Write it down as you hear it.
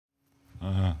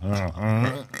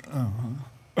Yeah.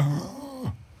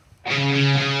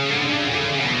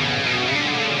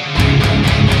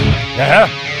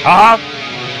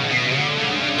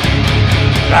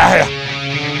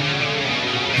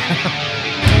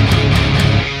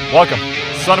 Welcome,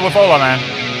 Son with Ola, man.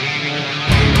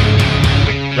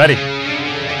 Ready?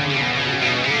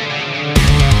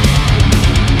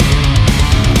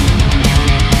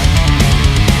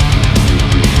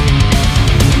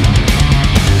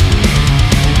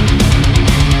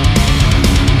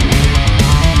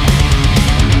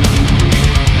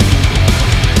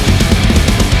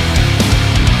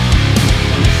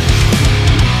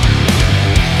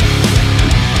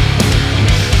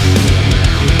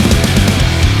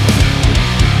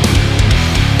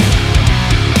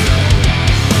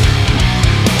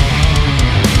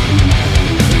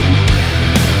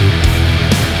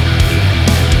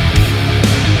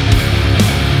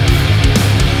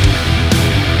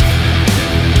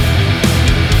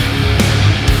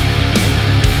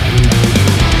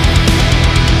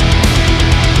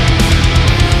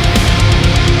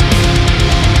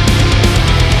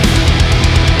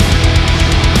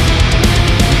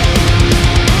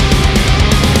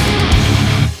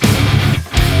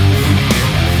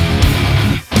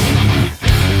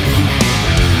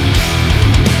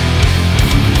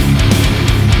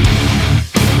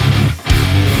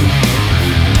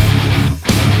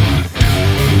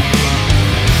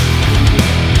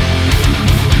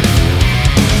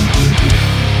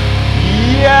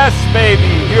 Baby,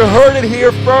 you heard it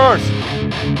here first.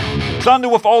 Son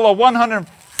with Ola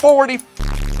 142.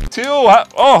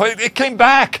 Oh, it came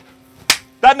back.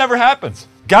 That never happens.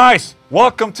 Guys,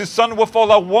 welcome to Son with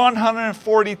Ola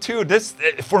 142. This,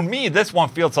 for me, this one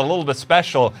feels a little bit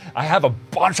special. I have a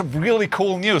bunch of really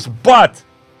cool news, but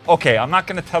okay, I'm not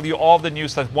gonna tell you all the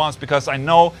news at once because I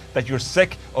know that you're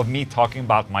sick of me talking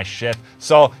about my shit.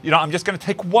 So, you know, I'm just gonna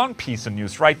take one piece of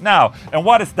news right now. And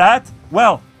what is that?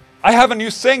 Well, I have a new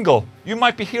single. You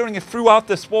might be hearing it throughout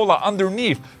the SWOLA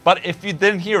underneath, but if you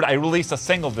didn't hear it, I released a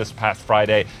single this past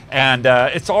Friday, and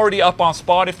it's already up on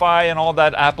Spotify and all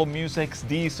that, Apple Music,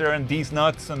 Deezer, and These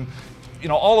Nuts, and you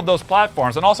know, all of those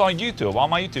platforms, and also on YouTube, on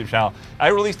my YouTube channel. I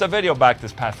released a video back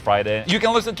this past Friday. You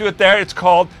can listen to it there. It's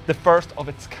called The First of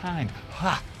Its Kind.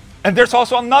 Ha. And there's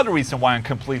also another reason why I'm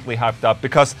completely hyped up,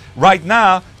 because right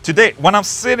now, today, when I'm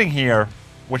sitting here,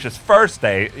 which is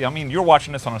Thursday, I mean, you're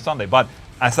watching this on a Sunday, but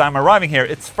as I'm arriving here,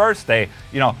 it's Thursday.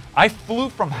 You know, I flew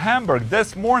from Hamburg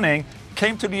this morning,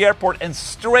 came to the airport and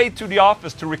straight to the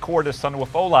office to record this Son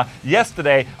with Ola.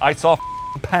 Yesterday, I saw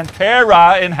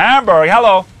Pantera in Hamburg.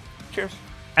 Hello. Cheers.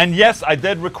 And yes, I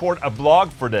did record a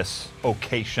vlog for this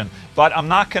occasion, but I'm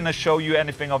not gonna show you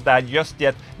anything of that just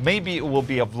yet. Maybe it will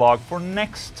be a vlog for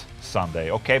next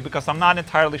Sunday, okay? Because I'm not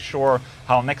entirely sure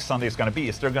how next Sunday is going to be.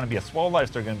 Is there going to be a SWOLA?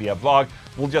 Is there going to be a vlog?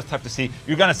 We'll just have to see.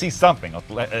 You're going to see something.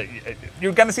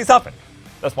 You're going to see something.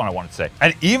 That's what I wanted to say.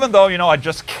 And even though, you know, I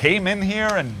just came in here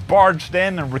and barged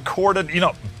in and recorded, you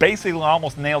know, basically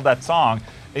almost nailed that song,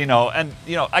 you know, and,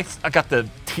 you know, I got the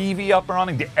TV up and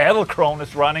running, the Edelkrone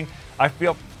is running. I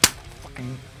feel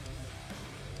fucking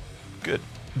good.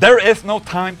 There is no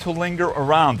time to linger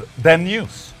around. The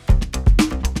news.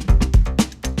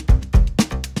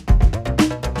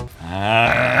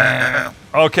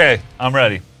 Okay, I'm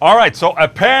ready. All right, so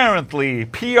apparently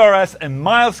PRS and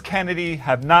Myles Kennedy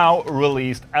have now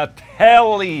released a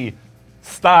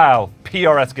Tele-style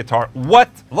PRS guitar. What?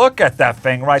 Look at that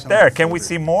thing right there. Can we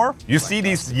see more? You see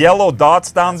these yellow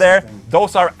dots down there?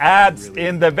 Those are ads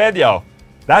in the video.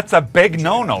 That's a big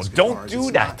no-no. Don't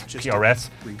do that, PRS.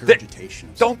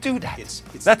 Don't do that.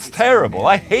 That's terrible.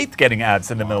 I hate getting ads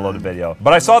in the middle of the video.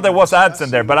 But I saw there was ads in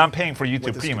there, but I'm paying for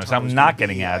YouTube Premium, so I'm not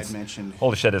getting ads.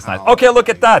 Holy shit, it's nice. Okay, look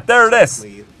at that. There it is.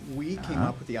 We came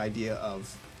up with the idea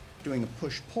of doing a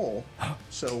push-pull.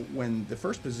 So when the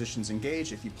first position's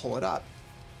engaged, if you pull it up,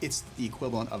 it's the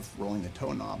equivalent of rolling the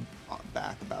toe knob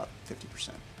back about 50%.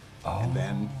 Oh. And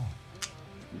then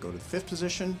go to the fifth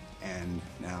position, and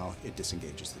now it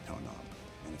disengages the toe knob,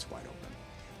 and it's wide open.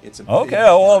 It's a okay.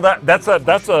 Well, that's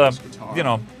a you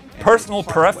know, personal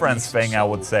preference thing, I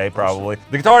would say, probably.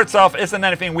 The guitar itself isn't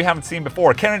anything we haven't seen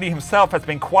before. Kennedy himself has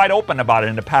been quite open about it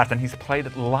in the past, and he's played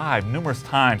it live numerous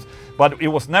times, but it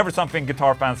was never something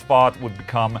guitar fans thought would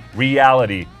become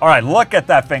reality. All right, look at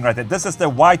that thing right there. This is the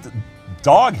white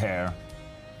dog hair.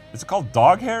 Is it called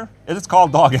dog hair? It is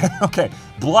called dog hair. Okay,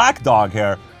 black dog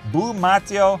hair. Blue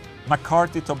Matteo,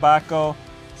 McCarthy Tobacco,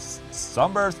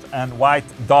 Sunburst, and white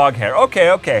dog hair. Okay,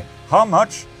 okay. How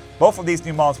much? Both of these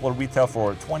new models will retail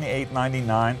for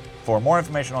 $28.99. For more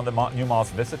information on the new models,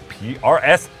 visit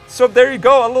PRS. So there you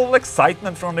go, a little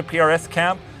excitement from the PRS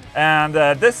camp. And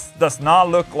this does not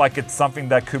look like it's something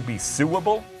that could be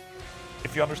suable,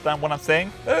 if you understand what I'm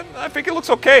saying. I think it looks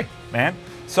okay, man.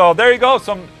 So there you go,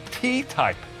 some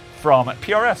T-type from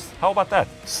PRS. How about that?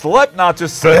 Slipknot to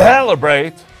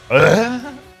celebrate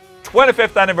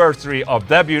 25th anniversary of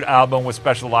debut album with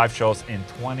special live shows in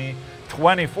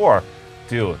 2024.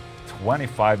 Dude,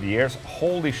 25 years?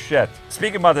 Holy shit.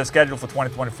 Speaking about the schedule for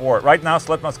 2024, right now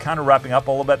Slipknot's kind of wrapping up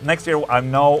a little bit. Next year, I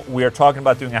know we are talking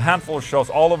about doing a handful of shows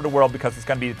all over the world because it's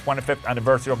going to be the 25th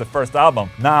anniversary of the first album.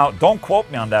 Now, don't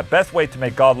quote me on that. Best way to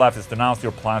make God laugh is to announce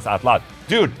your plans out loud.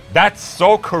 Dude, that's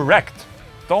so correct.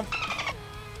 Don't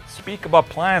speak about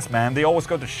plans, man. They always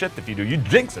go to shit if you do. You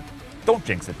jinx it. Don't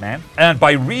jinx it, man. And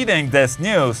by reading this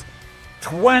news,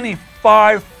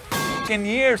 25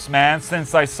 years, man,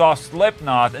 since I saw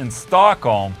Slipknot in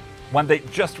Stockholm when they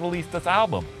just released this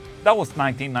album. That was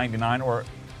 1999, or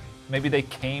maybe they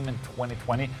came in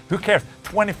 2020. Who cares?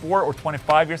 24 or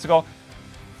 25 years ago.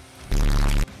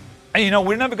 And you know,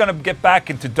 we're never gonna get back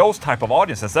into those type of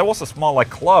audiences. That was a small like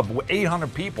club with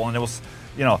 800 people, and it was,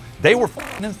 you know, they were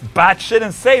batshit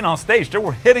insane on stage. They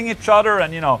were hitting each other,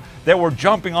 and you know, they were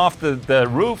jumping off the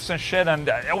roofs and shit, and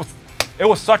it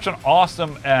was such an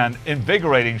awesome and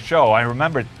invigorating show. I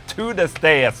remember it to this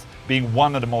day as being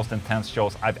one of the most intense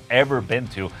shows I've ever been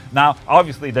to. Now,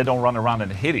 obviously, they don't run around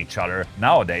and hit each other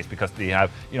nowadays because they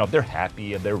have, you know, they're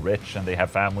happy and they're rich and they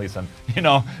have families and, you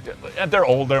know, and they're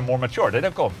older and more mature. They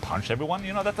don't go and punch everyone.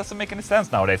 You know, that doesn't make any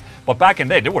sense nowadays. But back in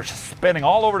the day, they were just spinning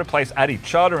all over the place at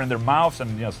each other in their mouths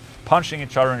and, you know, punching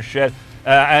each other and shit.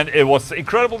 And it was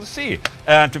incredible to see.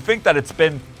 And to think that it's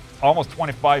been almost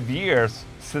 25 years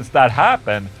since that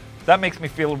happened, that makes me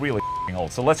feel really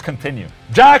old. So let's continue.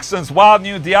 Jackson's wild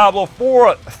new Diablo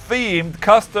IV themed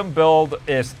custom build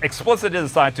is explicitly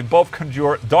designed to both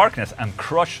conjure darkness and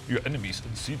crush your enemies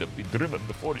and see them be driven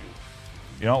before you.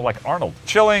 You know, like Arnold.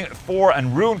 Chilling 4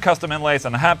 and rune custom inlays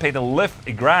and a hand-painted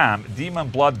lithogram demon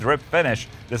blood drip finish.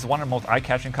 This is one of the most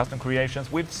eye-catching custom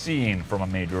creations we've seen from a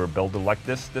major builder like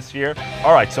this year.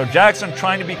 All right, so Jackson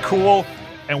trying to be cool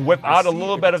and whip out a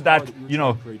little bit of that, you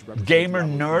know, gamer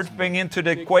nerd thing into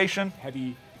the equation.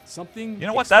 You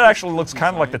know what? That actually looks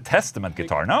kind of like the Testament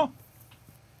guitar, no?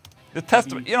 The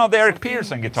Testament, you know, the Eric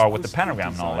Peterson guitar with the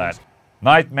pentagram and all that.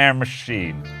 Nightmare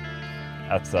Machine.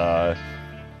 That's a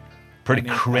pretty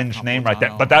cringe name right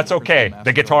there, but that's okay.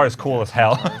 The guitar is cool as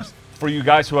hell. For you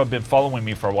guys who have been following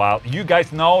me for a while, you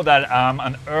guys know that I'm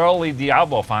an early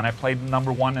Diablo fan. I played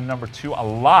number 1 and number 2 a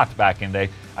lot back in the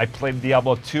day. I played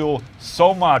Diablo 2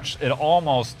 so much, it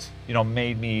almost, you know,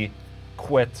 made me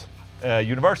quit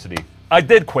university. I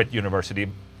did quit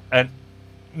university, and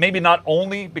maybe not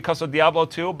only because of Diablo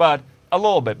 2, but a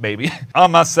little bit maybe. I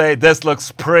must say, this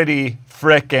looks pretty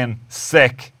frickin'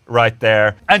 sick right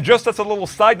there. And just as a little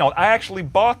side note, I actually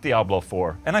bought Diablo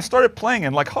 4 and I started playing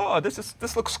and like, oh, this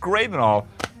looks great and all.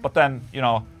 But then, you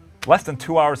know, less than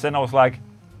 2 hours in, I was like,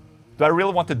 do I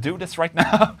really want to do this right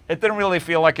now? It didn't really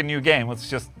feel like a new game. It's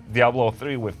just Diablo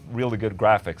 3 with really good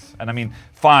graphics. And I mean,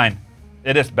 fine,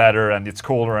 it is better and it's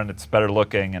cooler and it's better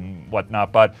looking and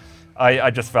whatnot, but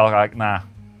I just felt like, nah,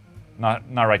 not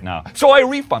right now. So I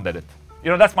refunded it. You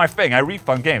know, that's my thing. I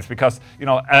refund games because, you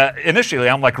know, initially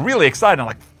I'm like really excited. I'm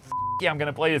like, yeah, I'm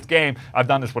gonna play this game. I've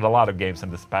done this with a lot of games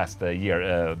in this past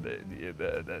year.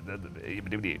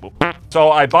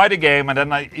 So I buy the game and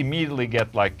then I immediately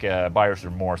get like buyer's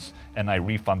remorse and I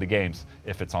refund the games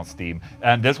if it's on Steam.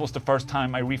 And this was the first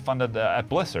time I refunded at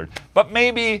Blizzard. But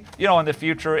maybe, you know, in the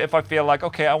future, if I feel like,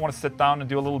 okay, I want to sit down and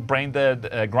do a little brain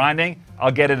dead grinding,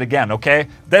 I'll get it again, okay?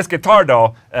 This guitar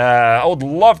though, I would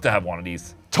love to have one of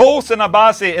these. Tosin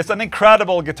Abasi is an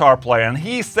incredible guitar player, and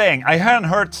he's saying, I hadn't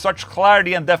heard such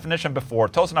clarity and definition before.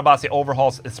 Tosin Abasi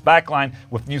overhauls its backline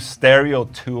with new stereo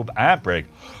tube amp rig.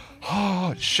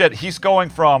 Oh, shit, he's going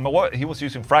from, what, he was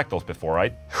using fractals before,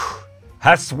 right?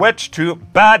 Has switched to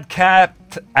Bad Cat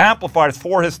amplifiers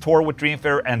for his tour with Dream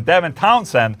Theater and Devin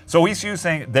Townsend, so he's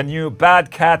using the new Bad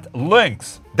Cat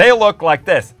Lynx. They look like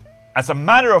this. As a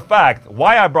matter of fact,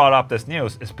 why I brought up this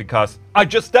news is because I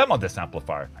just demoed this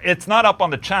amplifier. It's not up on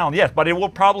the channel yet, but it will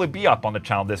probably be up on the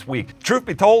channel this week. Truth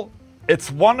be told, it's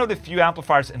one of the few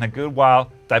amplifiers in a good while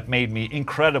that made me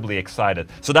incredibly excited.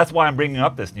 So that's why I'm bringing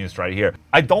up this news right here.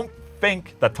 I don't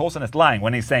think that Tosin is lying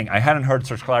when he's saying, I hadn't heard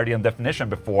such clarity and definition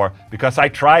before because I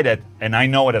tried it and I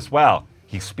know it as well.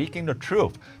 He's speaking the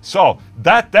truth. So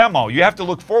that demo, you have to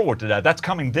look forward to that. That's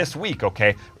coming this week,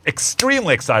 okay?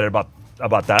 Extremely excited about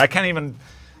that. I can't even,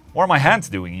 what are my hands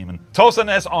doing even?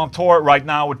 Tosin is on tour right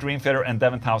now with Dream Theater and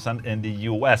Devin Townsend in the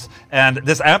US. And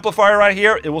this amplifier right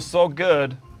here, it was so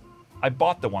good, I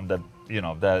bought the one that, you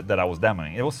know, that I was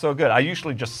demoing. It was so good. I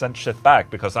usually just send shit back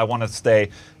because I want to stay,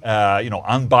 you know,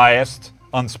 unbiased,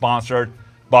 unsponsored.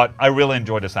 But I really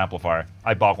enjoyed this amplifier.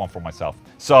 I bought one for myself.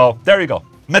 So there you go.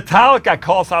 Metallica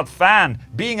calls out fan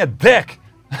being a dick.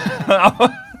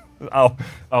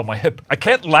 Oh, my hip. I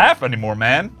can't laugh anymore,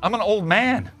 man. I'm an old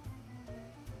man.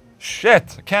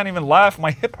 Shit, I can't even laugh.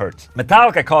 My hip hurts.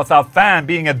 Metallica calls out fan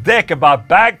being a dick about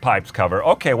bagpipes cover.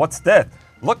 Okay, what's this?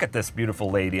 Look at this beautiful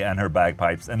lady and her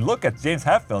bagpipes, and look at James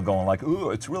Hetfield going like,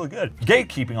 ooh, it's really good.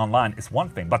 Gatekeeping online is one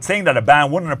thing, but saying that a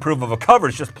band wouldn't approve of a cover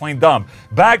is just plain dumb.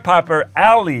 Bagpiper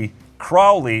Ali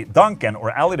Crowley Duncan,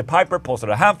 or Ali the Piper, posted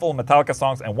a handful of Metallica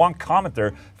songs, and one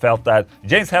commenter felt that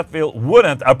James Hetfield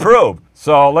wouldn't approve.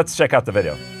 So let's check out the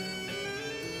video.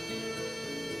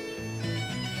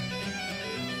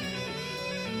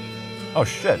 Oh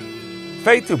shit.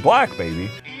 Fade to black, baby.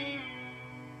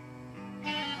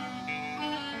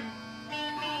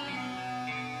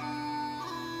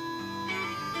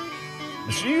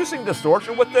 Is she using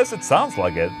distortion with this? It sounds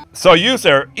like it. So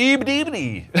user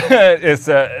Ebdebdi is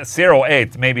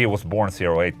 08. Maybe it was born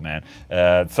 08, man.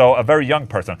 So a very young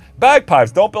person.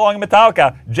 Bagpipes don't belong in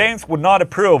Metallica. James would not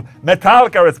approve.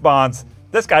 Metallica responds,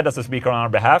 this guy doesn't speak on our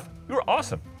behalf. You're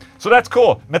awesome. So that's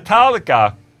cool.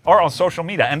 Metallica are on social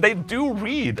media, and they do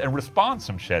read and respond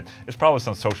some shit. It's probably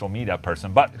some social media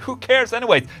person, but who cares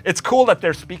anyways? It's cool that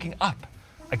they're speaking up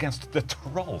against the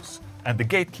trolls and the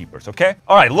gatekeepers, okay?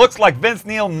 All right, looks like Vince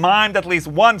Neil mimed at least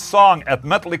one song at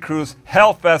Mötley Crüe's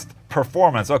Hellfest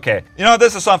performance. Okay, you know,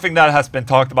 this is something that has been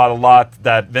talked about a lot,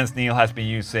 that Vince Neil has been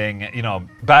using, you know,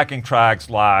 backing tracks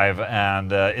live,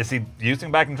 and is he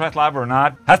using backing tracks live or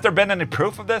not? Has there been any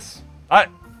proof of this?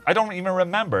 I don't even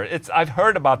remember. I've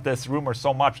heard about this rumor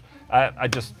so much, I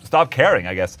just stopped caring,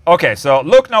 I guess. Okay, so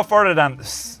look no further than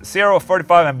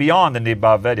 0:45 and beyond in the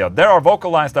above video. There are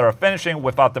vocal lines that are finishing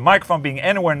without the microphone being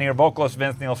anywhere near vocalist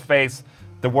Vince Neil's face.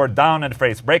 The word down in the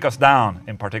phrase break us down,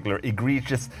 in particular,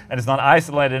 egregious, and it's not an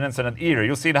isolated incident either.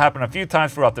 You'll see it happen a few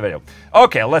times throughout the video.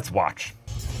 Okay, let's watch.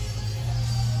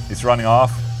 He's running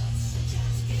off.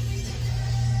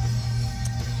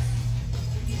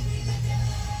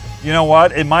 You know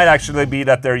what? It might actually be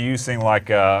that they're using like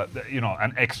you know,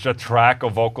 an extra track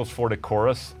of vocals for the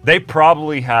chorus. They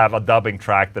probably have a dubbing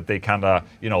track that they kind of,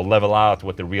 you know, level out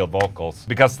with the real vocals.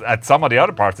 Because at some of the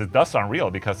other parts, it does sound real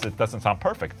because it doesn't sound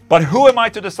perfect. But who am I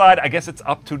to decide? I guess it's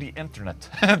up to the internet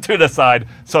to decide.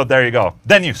 So there you go.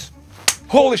 Then news.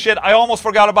 Holy shit, I almost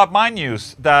forgot about my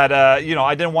news that, you know,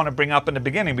 I didn't want to bring up in the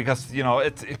beginning because, you know,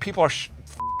 people are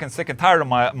sick and tired of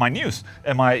my news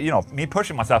and my, you know, me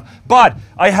pushing myself. But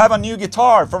I have a new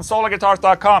guitar from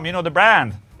SWOLAguitars.com, you know, the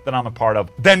brand that I'm a part of.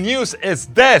 The news is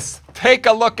this. Take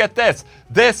a look at this.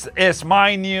 This is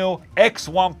my new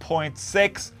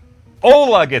X1.6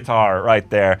 Ola guitar right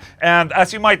there. And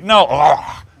as you might know,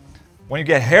 when you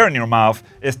get hair in your mouth,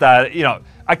 is that, you know,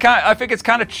 I think it's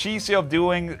kind of cheesy of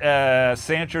doing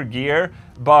signature gear,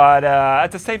 but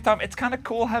at the same time, it's kind of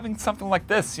cool having something like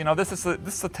this. You know, this is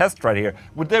a test right here.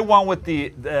 We did one with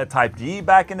the Type D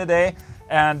back in the day,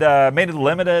 and made it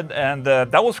limited, and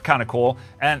that was kind of cool.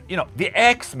 And you know, the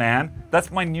X, man,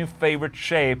 that's my new favorite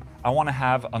shape. I want to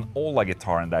have an Ola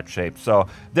guitar in that shape. So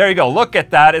there you go. Look at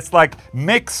that. It's like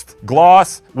mixed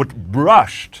gloss with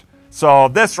brushed. So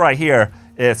this right here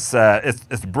is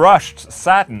it's brushed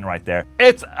satin right there.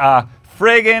 It's a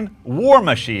friggin' war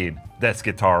machine, this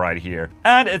guitar right here.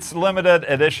 And it's limited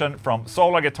edition from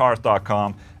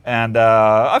SWOLAguitars.com. And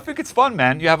I think it's fun,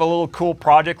 man. You have a little cool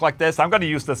project like this. I'm gonna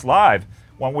use this live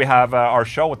when we have our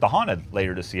show with The Haunted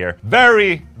later this year.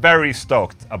 Very, very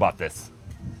stoked about this.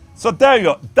 So there you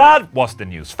go. That was the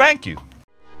news. Thank you.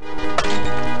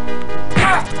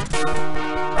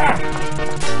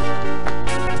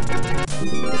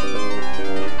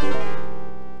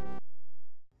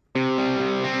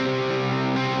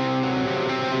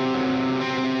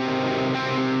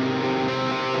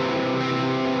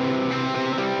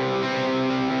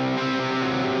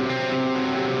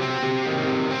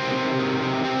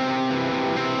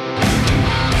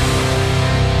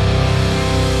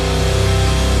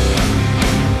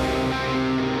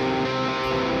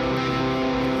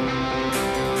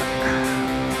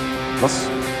 Was?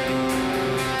 Ja,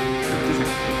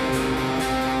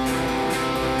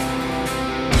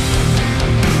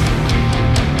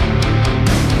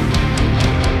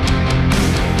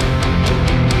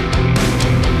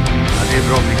 det är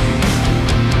bra teknik.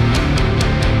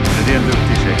 Det är en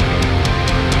duktig tjej.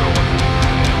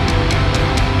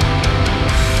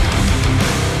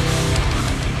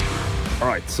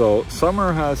 Alright, so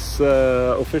summer has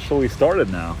officially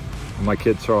started now. My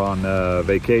kids are on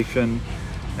vacation.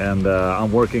 And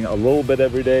I'm working a little bit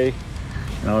every day,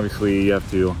 And obviously you have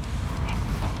to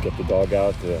get the dog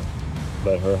out to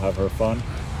let her have her fun.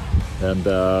 And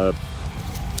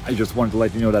I just wanted to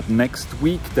let you know that next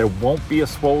week there won't be a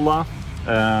SWOLA.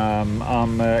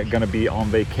 I'm gonna be on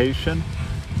vacation,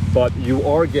 but you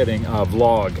are getting a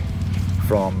vlog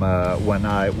from when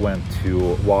I went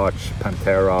to watch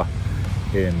Pantera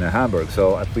in Hamburg.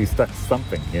 So at least that's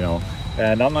something, you know.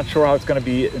 And I'm not sure how it's going to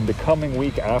be in the coming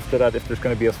week after that, if there's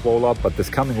going to be a SWOLA, but this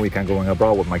coming week I'm going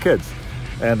abroad with my kids.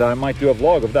 And I might do a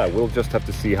vlog of that. We'll just have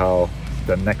to see how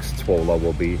the next SWOLA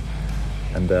will be.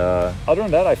 And other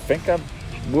than that, I think I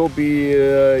will be,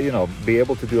 you know, be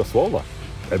able to do a SWOLA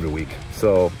every week.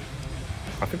 So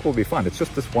I think we'll be fine. It's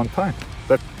just this one time.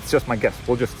 That's just my guess.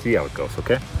 We'll just see how it goes,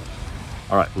 okay?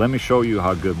 All right, let me show you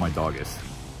how good my dog is.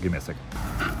 Give me a second.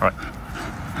 All right.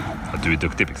 Du är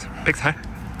duktig, Pix. Pix, här.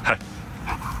 Här.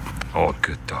 Oh,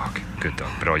 good dog. Good dog.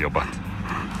 Bra jobbat.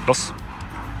 Loss.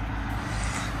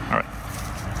 All right.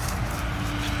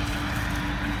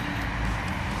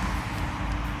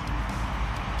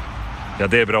 Ja,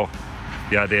 det är bra.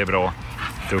 Ja, det är bra.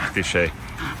 Duktig tjej.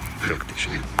 Duktig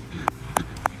tjej.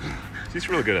 She's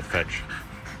really good at fetch.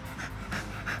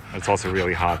 It's also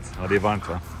really hot. Ja, det är varmt,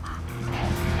 va?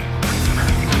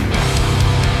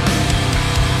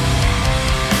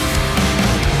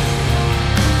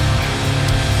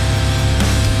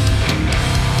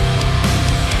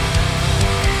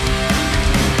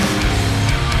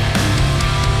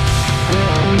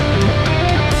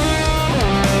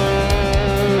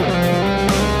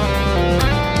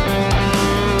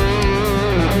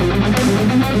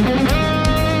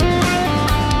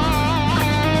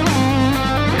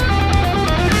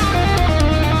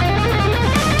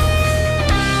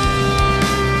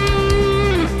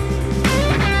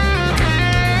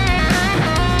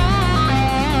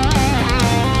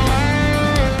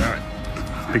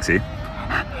 Pixie,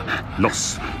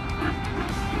 loss.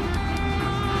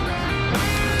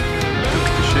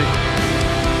 Duktig tjej.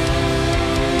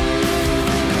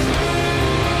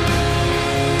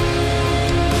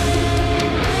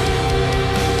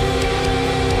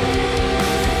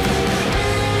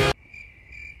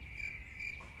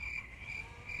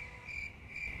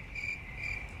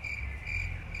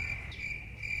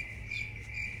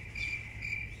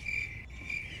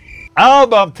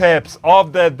 Album tips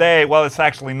of the day. Well, it's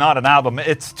actually not an album.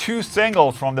 It's two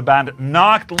singles from the band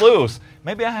Knocked Loose.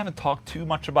 Maybe I haven't talked too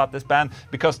much about this band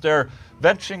because they're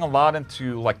venturing a lot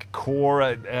into like core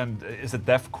and is it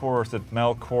deathcore or is it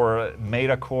metalcore,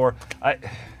 metacore?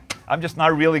 I'm just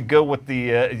not really good with the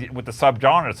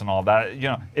subgenres and all that. You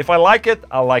know, if I like it,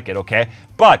 I like it, okay?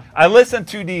 But I listened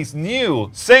to these new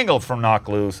singles from Knocked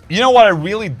Loose. You know what I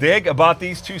really dig about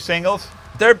these two singles?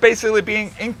 They're basically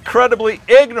being incredibly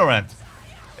ignorant.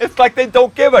 It's like they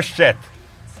don't give a shit,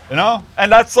 you know?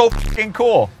 And that's so fucking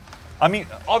cool. I mean,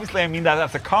 obviously I mean that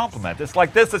as a compliment. It's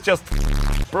like this is just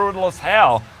brutal as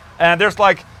hell. And there's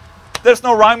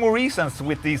no rhyme or reasons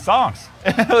with these songs.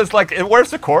 It's like, where's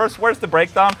the chorus? Where's the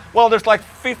breakdown? Well, there's like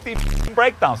 50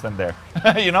 breakdowns in there,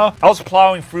 you know? I was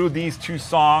plowing through these two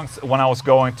songs when I was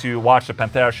going to watch the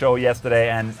Pantera show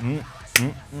yesterday and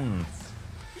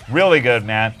really good,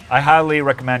 man. I highly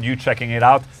recommend you checking it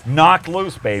out. Knocked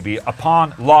Loose, baby,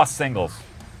 upon lost singles.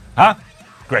 Huh?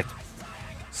 Great.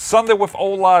 Sunday with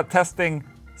Ola, testing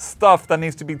stuff that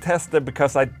needs to be tested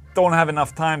because I don't have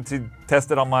enough time to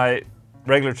test it on my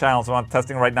regular channel, so I'm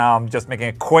testing right now. I'm just making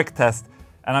a quick test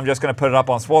and I'm just gonna put it up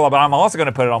on SWOLA, but I'm also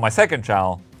gonna put it on my second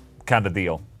channel, kind of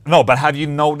deal. No, but have you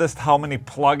noticed how many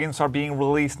plugins are being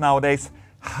released nowadays?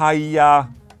 Hiya.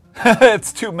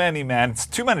 It's too many, man. It's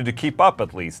too many to keep up,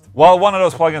 at least. Well, one of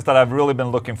those plugins that I've really been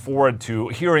looking forward to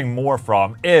hearing more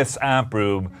from is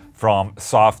Amproom from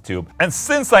Softube. And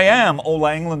since I am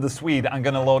Ola Englund the Swede, I'm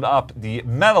gonna load up the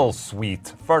Metal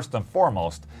Suite first and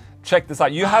foremost. Check this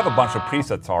out. You have a bunch of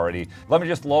presets already. Let me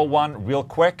just load one real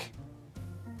quick.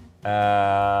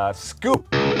 Scoop.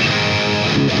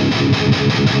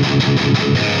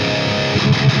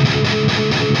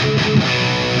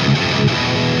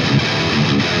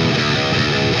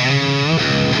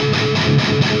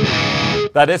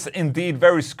 That is indeed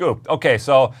very scooped. Okay,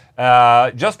 so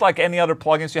just like any other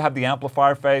plugins, you have the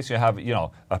amplifier face, you have, you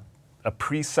know, a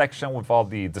pre section with all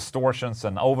the distortions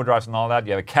and overdrives and all that.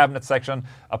 You have a cabinet section,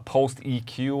 a post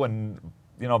EQ and,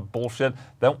 you know, bullshit.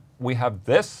 Then we have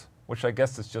this, which I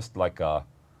guess is just like a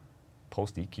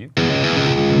post EQ.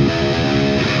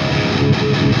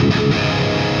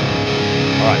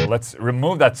 All right, let's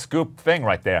remove that scoop thing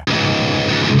right there.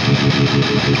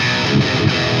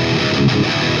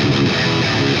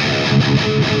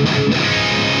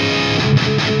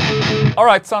 All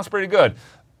right, sounds pretty good.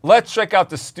 Let's check out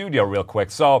the studio real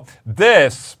quick. So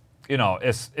this you know,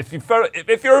 is if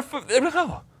you're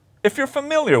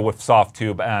familiar with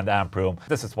Softube and Amproom,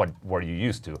 this is what you're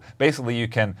used to. Basically, you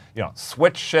can, you know,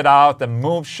 switch shit out and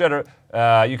move shit. You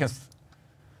can.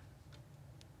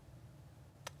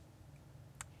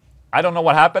 I don't know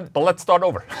what happened, but let's start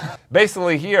over.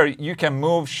 Basically here, you can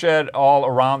move shit all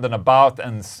around and about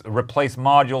and replace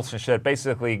modules and shit,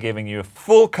 basically giving you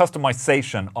full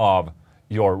customization of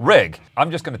your rig. I'm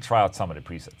just gonna try out some of the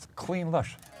presets. Clean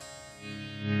lush.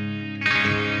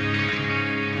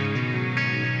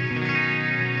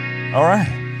 All right.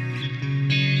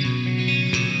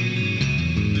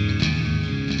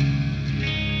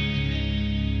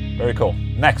 Very cool.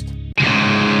 Next.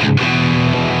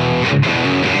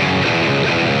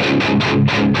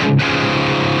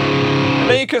 And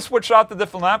then you can switch out the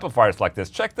different amplifiers like this.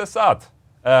 Check this out.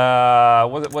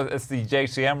 It's the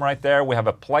JCM right there. We have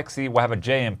a Plexi, we have a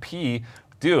JMP.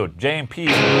 Dude, JMP.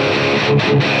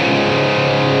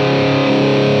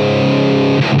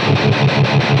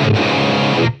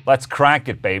 Let's crank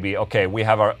it, baby. Okay, we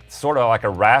have our sort of like a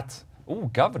rat. Ooh,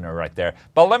 governor right there.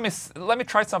 But let me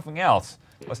try something else.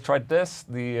 Let's try this.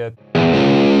 The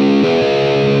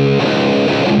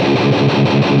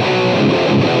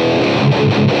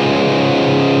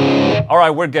all right,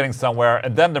 we're getting somewhere.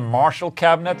 And then the Marshall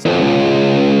cabinets.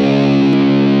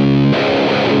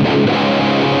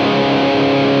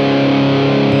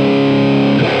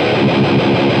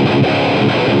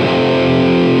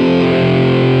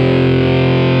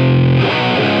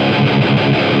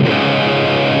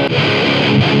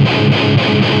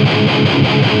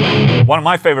 One of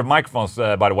my favorite microphones,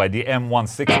 by the way, the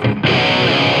M160.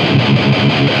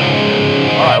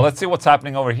 All right, let's see what's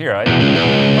happening over here.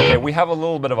 Okay, we have a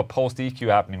little bit of a post EQ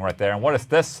happening right there. And what is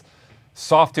this?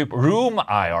 Softube Room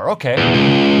IR. Okay.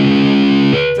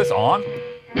 Is this on?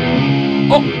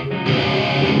 Oh!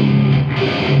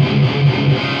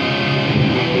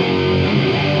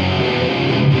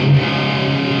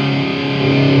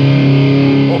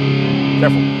 Oh,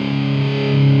 careful.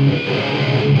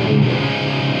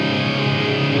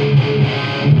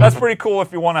 That's pretty cool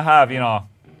if you want to have, you know,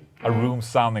 a room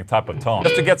sounding type of tone.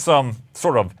 Just to get some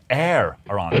sort of air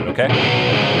around it, okay?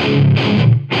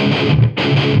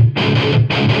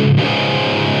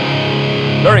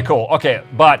 Very cool. Okay,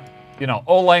 but, you know,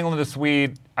 Ola Englund is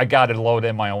Swede. I got to load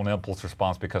in my own impulse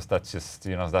response because that's just,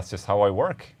 you know, that's just how I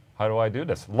work. How do I do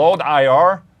this? Load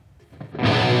IR.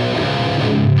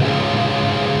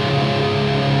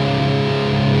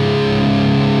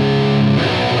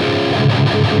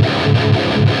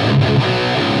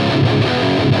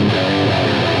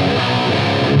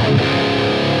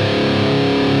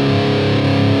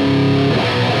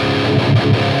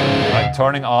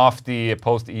 Turning off the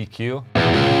post EQ.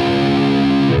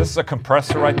 This is a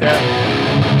compressor right there.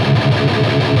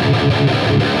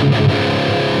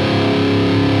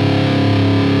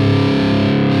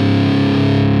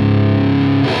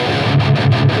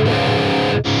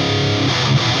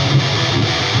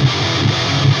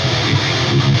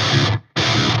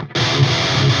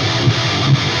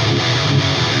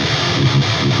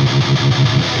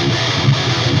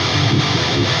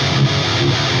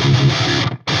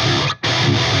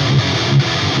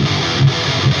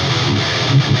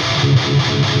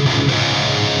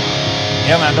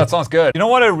 Yeah, man, that sounds good. You know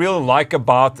what I really like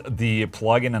about the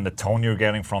plugin and the tone you're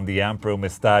getting from the Amproom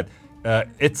is that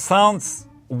it sounds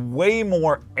way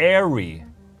more airy.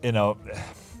 You know,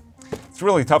 it's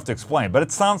really tough to explain, but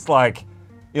it sounds like,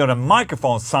 you know, the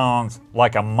microphone sounds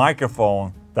like a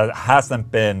microphone that hasn't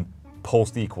been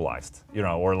post-equalized, you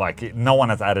know, or like no one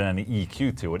has added any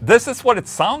EQ to it. This is what it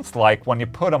sounds like when you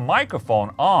put a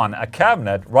microphone on a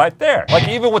cabinet right there. Like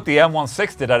even with the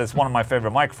M160, that is one of my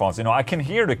favorite microphones, you know, I can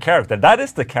hear the character. That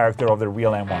is the character of the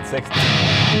real M160.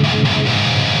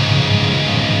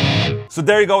 So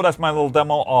there you go, that's my little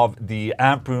demo of the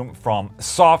Amproom from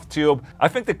Softube. I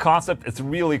think the concept is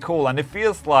really cool and it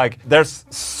feels like there's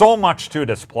so much to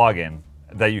this plugin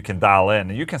that you can dial in,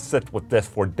 and you can sit with this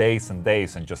for days and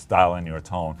days and just dial in your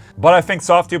tone. But I think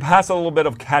Softube has a little bit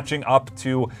of catching up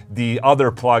to the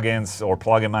other plugins or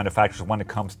plugin manufacturers when it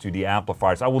comes to the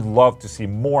amplifiers. I would love to see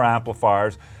more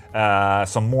amplifiers,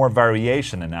 some more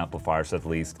variation in amplifiers at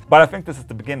least. But I think this is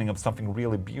the beginning of something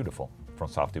really beautiful from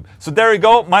Softube. So there you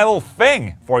go, my little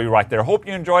thing for you right there. Hope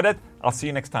you enjoyed it. I'll see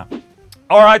you next time.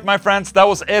 All right, my friends, that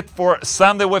was it for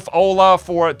Sunday with Ola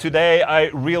for today. I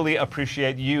really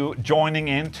appreciate you joining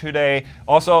in today.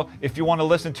 Also, if you want to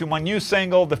listen to my new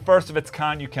single, the first of its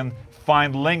kind, you can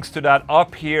find links to that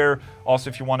up here. Also,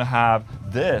 if you want to have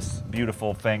this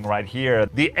beautiful thing right here,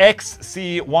 the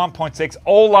XC 1.6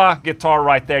 Ola guitar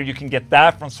right there, you can get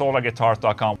that from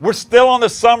solarguitars.com. We're still on the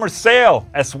summer sale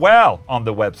as well on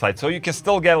the website, so you can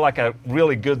still get like a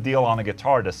really good deal on a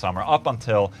guitar this summer up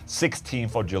until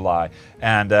 16th of July.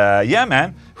 And yeah,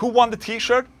 man, who won the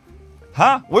t-shirt?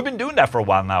 Huh? We've been doing that for a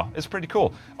while now. It's pretty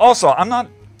cool. Also, I'm not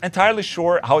entirely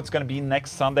sure how it's going to be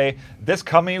next Sunday. This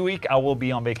coming week, I will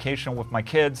be on vacation with my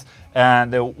kids,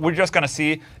 and we're just going to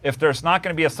see. If there's not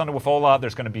going to be a Sunday with Ola,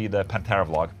 there's going to be the Pantera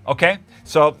vlog. Okay?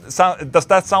 So, does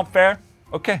that sound fair?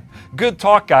 Okay. Good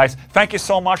talk, guys. Thank you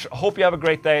so much. Hope you have a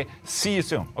great day. See you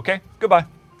soon. Okay? Goodbye.